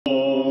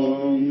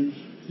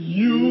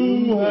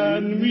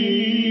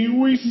me,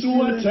 we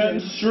sweat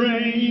and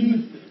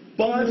strain,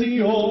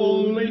 body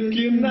all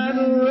aching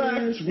and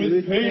racked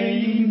with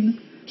pain.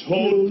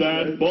 Tote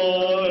that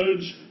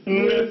barge,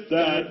 lift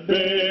that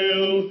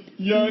bale,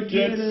 you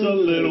gets a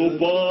little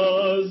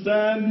buzzed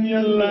and you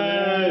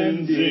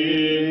land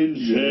in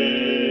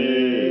jail.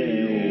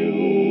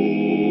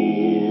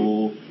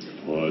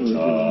 But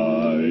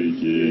I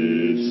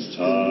get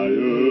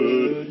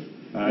tired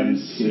and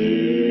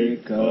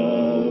sick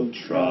of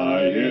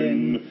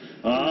trying.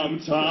 I'm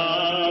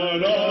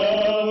tired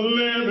of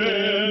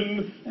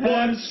living,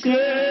 but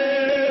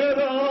scared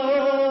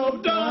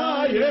of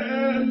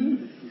dying.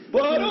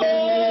 But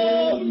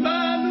old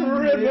man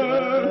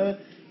River,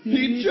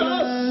 he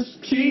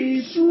just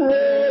keeps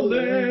rolling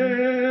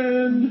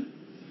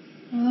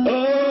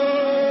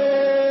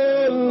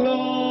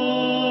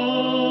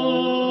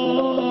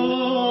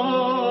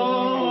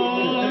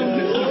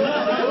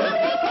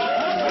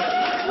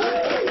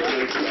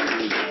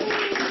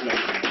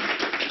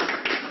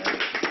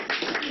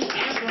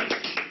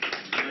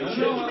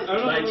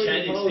My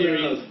chat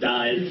experience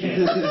died.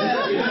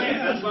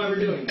 That's why we're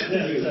doing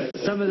that.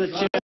 Some of the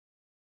chat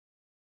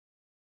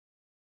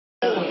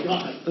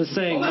was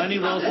saying money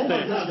well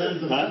spent.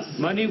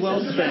 Money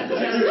well spent.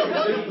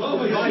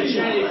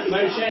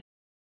 My chat,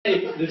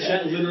 the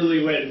chat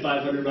literally went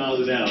 500 miles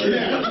an hour. The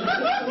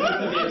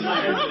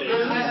entire thing.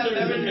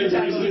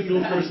 Every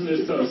single person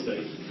is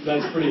toasting.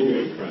 That's pretty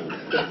good.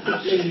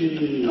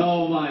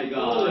 Oh my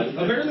god.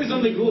 Apparently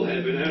something cool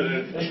happened.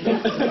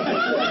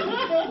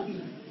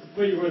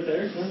 Wait, you weren't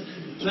there?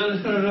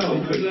 No.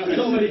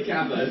 So many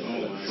kappas.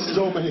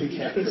 So many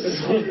cats.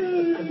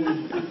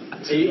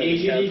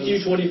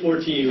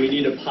 SGDQ2014, we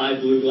need a pie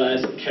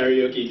BlueGlass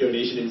karaoke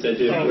donation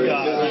incentive. Oh,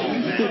 God.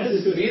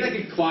 We need like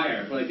a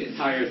choir for like the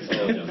entire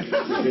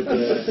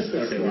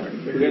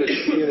We're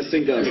gonna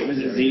sync up. Is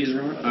it Z's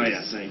wrong? Oh,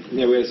 yeah, same.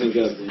 Yeah, we're gonna sync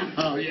up.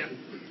 Oh, yeah.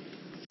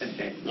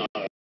 Okay.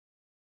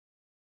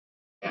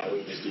 Yeah, we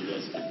just do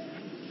this.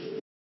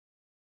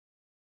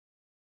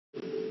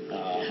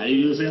 How do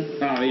you do this again?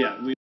 Oh,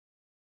 yeah.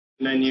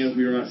 Menu,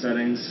 we remote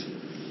settings.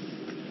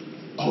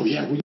 Oh,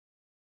 yeah, we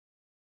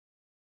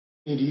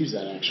need to use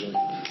that, actually.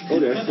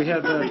 Okay. We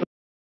have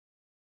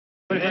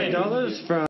 $25 from